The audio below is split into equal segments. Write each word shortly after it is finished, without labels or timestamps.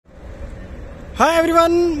Hi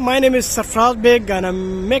everyone, my name is Sarfraz Beg and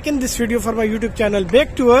I'm making this video for my YouTube channel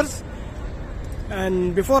Beg Tours.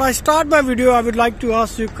 And before I start my video, I would like to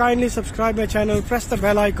ask you kindly subscribe my channel, press the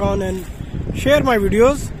bell icon and share my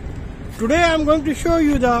videos. Today I'm going to show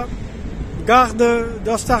you the Gare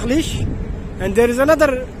d'Austerlitz, and there is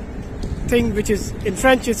another thing which is in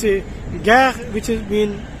French it's a Gare, which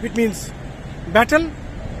means battle.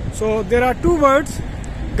 So there are two words,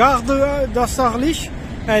 Gare d'Austerlitz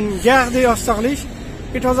and Gare d'Austerlitz.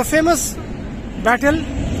 It was a famous battle,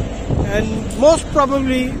 and most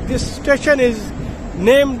probably this station is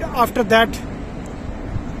named after that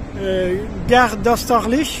Gare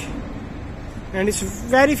d'Austerlitz, and it's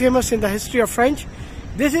very famous in the history of French.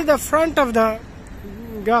 This is the front of the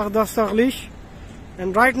Gare d'Austerlitz,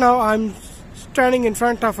 and right now I'm standing in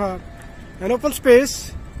front of an open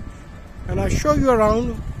space, and I show you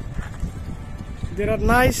around. There are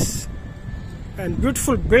nice and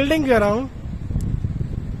beautiful buildings around,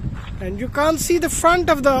 and you can't see the front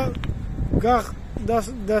of the Gare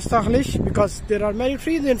d'Austerlitz because there are many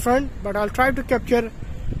trees in front, but I'll try to capture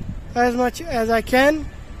as much as I can.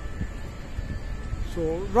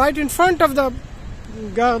 So right in front of the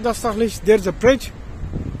Gare d'Austerlitz there's a bridge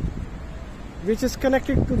which is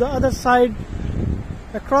connected to the other side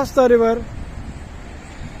across the river,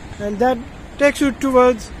 and that takes you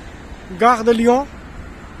towards Gare de Lyon.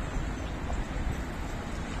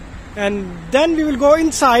 And then we will go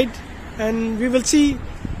inside and we will see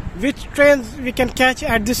which trains we can catch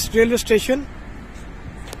at this railway station.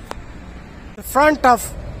 The front of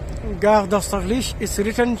Gare d'Austerlitz is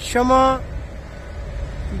written Chemin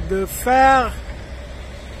de Fer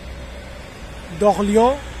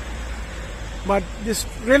d'Orléans, but this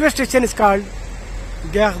railway station is called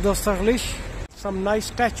Gare d'Austerlitz. Some nice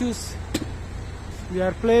statues they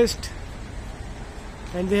are placed,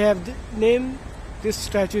 and they have the name. This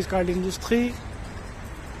statue is called Industrie.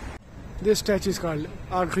 This statue is called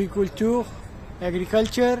Agriculture.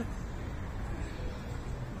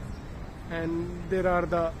 And there are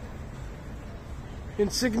the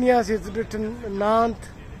insignias. It's written Nantes,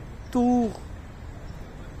 Tours,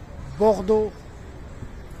 Bordeaux.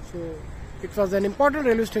 So it was an important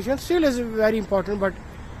railway station. Still is very important, but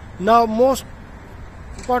now most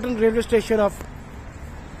important railway station of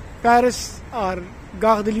Paris are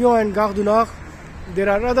Gare de Lyon and Gare du Nord. There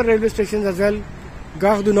are other railway stations as well,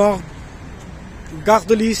 Gare du Nord, Gare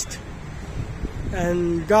de l'Est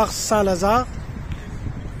and Gare Saint-Lazare.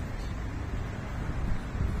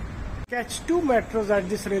 Catch two metros at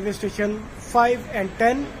this railway station, 5 and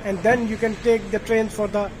 10, and then you can take the trains for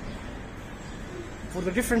the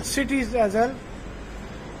different cities as well.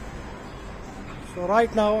 So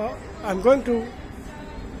right now I'm going to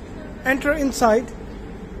enter inside.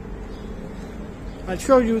 I'll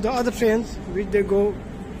show you the other trains which they go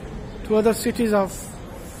to other cities of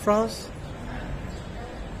France.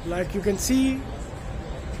 Like you can see,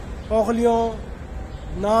 Orléans,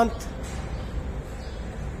 Nantes.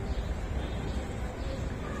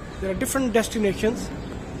 There are different destinations.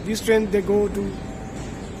 These trains they go to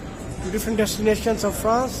different destinations of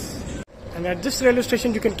France. And at this railway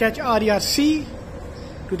station you can catch RERC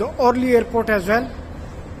to the Orly airport as well.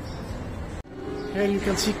 Here you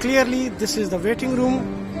can see clearly this is the waiting room.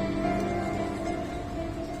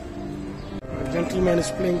 A gentleman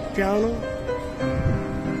is playing piano.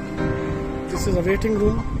 This is a waiting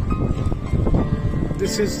room.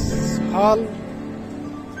 This is hall.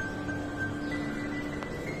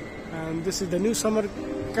 And this is the new summer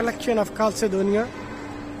collection of Calcedonia.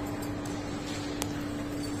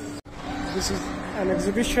 This is an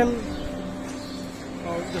exhibition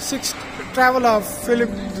of the sixth travel of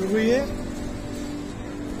Philippe Drouillet.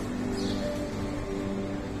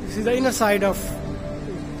 This is the inner side of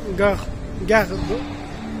Gare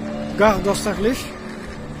d'Austerlitz.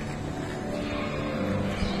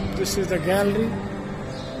 This is the gallery.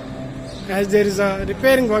 As there is a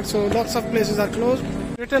repairing work, so lots of places are closed.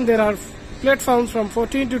 Written there are platforms from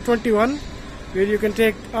 14 to 21 where you can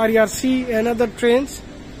take RERC and other trains,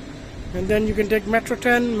 and then you can take Metro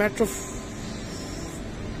 10, Metro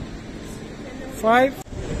 5.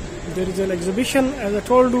 There is an exhibition, as I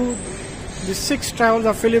told you, the 6 travels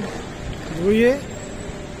of Philippe Drouillet.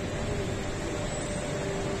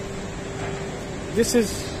 This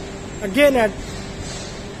is again at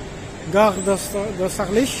Gare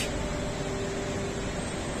d'Austerlitz.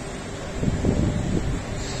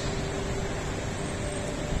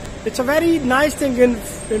 It's a very nice thing in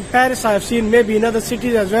Paris. I have seen, maybe in other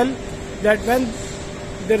cities as well, that when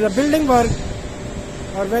there is a building work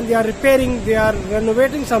or when they are repairing, they are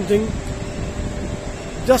renovating something,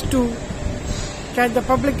 just to catch the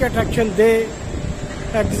public attraction, they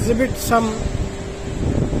exhibit some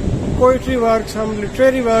poetry work, some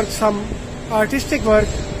literary work, some artistic work.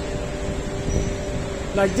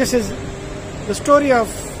 Like this is the story of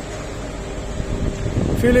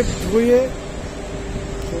Philippe Drouillet.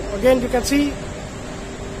 So again you can see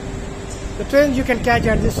the trains you can catch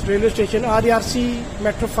at this railway station are the RC,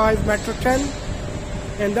 Metro 5, Metro 10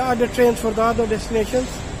 and the other trains for the other destinations.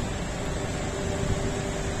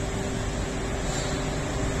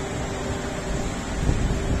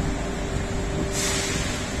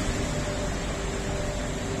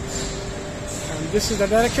 And this is the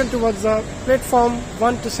direction towards the platform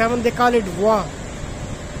 1 to 7, they call it Voie.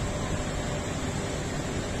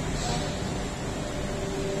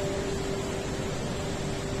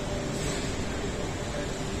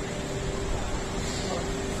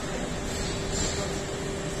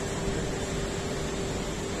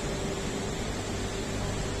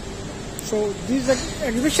 So these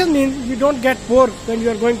exhibitions mean you don't get bored when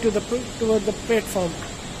you are going to toward the platform.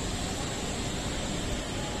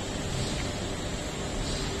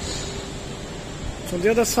 So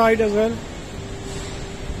the other side as well.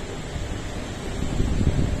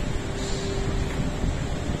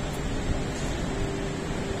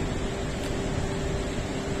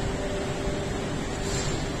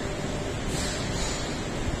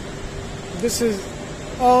 This is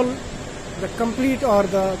all the complete or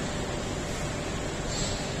the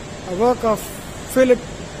a work of Philippe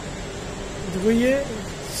Drouillet,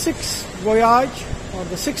 6 voyage or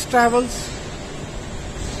the 6 travels.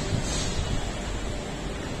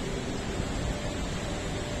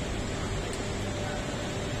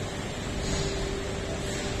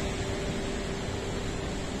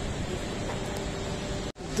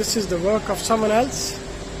 This is the work of someone else.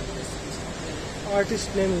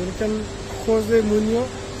 Artist name is written Jose Munoz.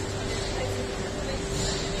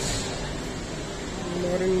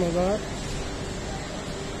 Mazar.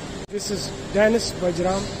 This is Dennis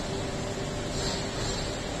Bajram.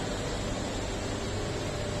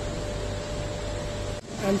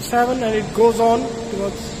 And 7 and it goes on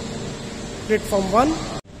towards platform 1.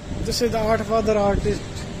 This is the art of other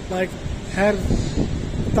artists like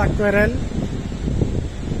Hervé Tacquerel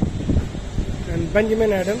and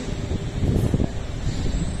Benjamin Adam.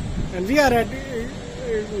 And we are at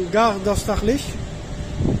Gare d'Austerlitz.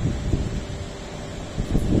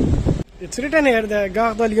 It's written here that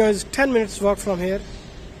Gare de Lyon is 10 minutes walk from here,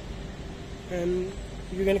 and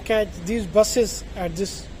you can catch these buses at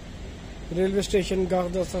this railway station Gare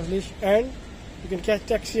d'Austerlitz, and you can catch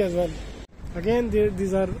taxi as well. Again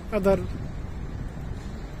these are other,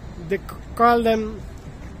 we call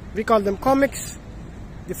them comics.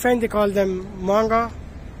 The French they call them manga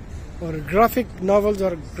or graphic novels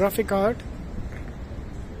or graphic art.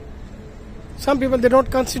 Some people they don't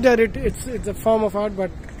consider it's a form of art,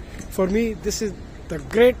 but for me this is the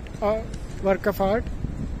great work of art,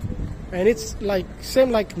 and it's like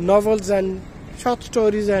same like novels and short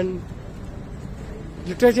stories and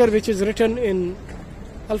literature which is written in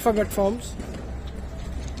alphabet forms.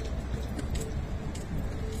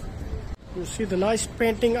 You see the nice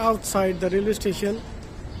painting outside the railway station.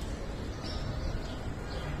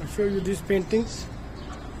 I'll show you these paintings,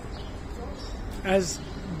 as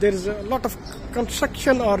there is a lot of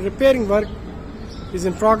construction or repairing work is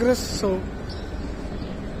in progress. So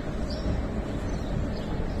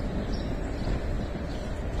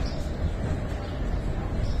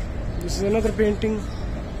this is another painting.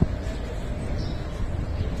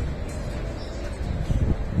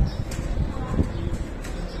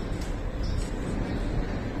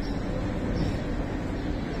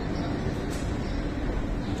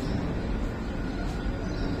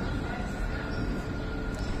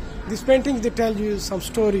 These paintings they tell you some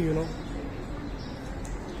story, you know.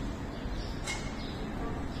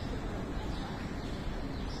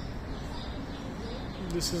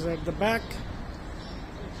 This is at the back.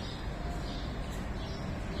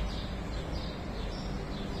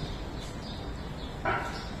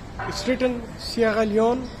 It's written Sierra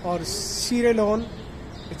Leone or Sierra Leone.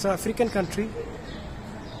 It's an African country.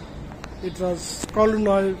 It was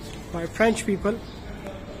colonized by French people.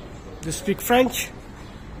 They speak French,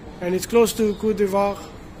 and it's close to Côte d'Ivoire,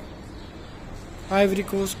 Ivory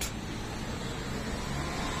Coast.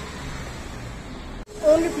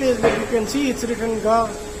 Only place that you can see it's written Gare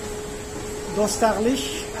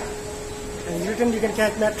d'Austerlitz, and written you can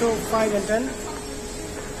catch Metro 5 and 10.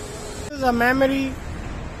 This is a memory.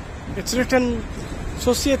 It's written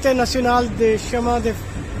Société Nationale des Chemins de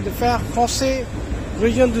Fer Français,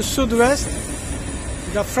 Region du Sud-Ouest,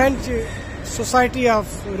 the French Society of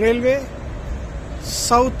Railway,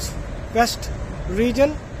 South-West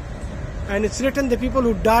region, and it's written the people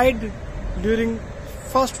who died during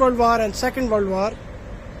First World War and Second World War.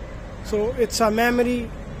 So it's a memory,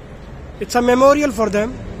 it's a memorial for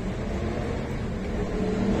them.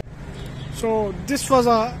 So this was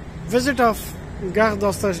a visit of Gare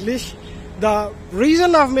d'Austerlitz. The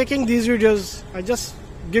reason of making these videos, I just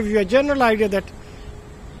give you a general idea that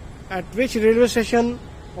at which railway station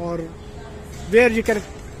or where you can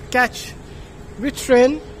catch which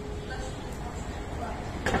train.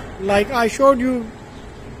 Like I showed you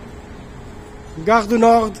Gare du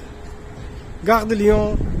Nord, Gare de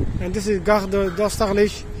Lyon, and this is Gare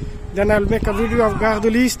d'Austerlitz. Then I'll make a video of Gare de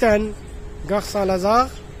l'Est and Gare Saint-Lazare.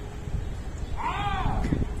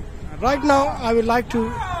 Right now I would like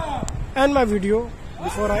to end my video.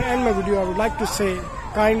 Before I end my video, I would like to say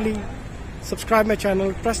kindly subscribe my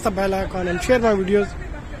channel, press the bell icon and share my videos,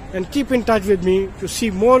 and keep in touch with me to see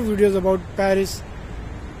more videos about Paris.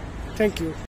 Thank you.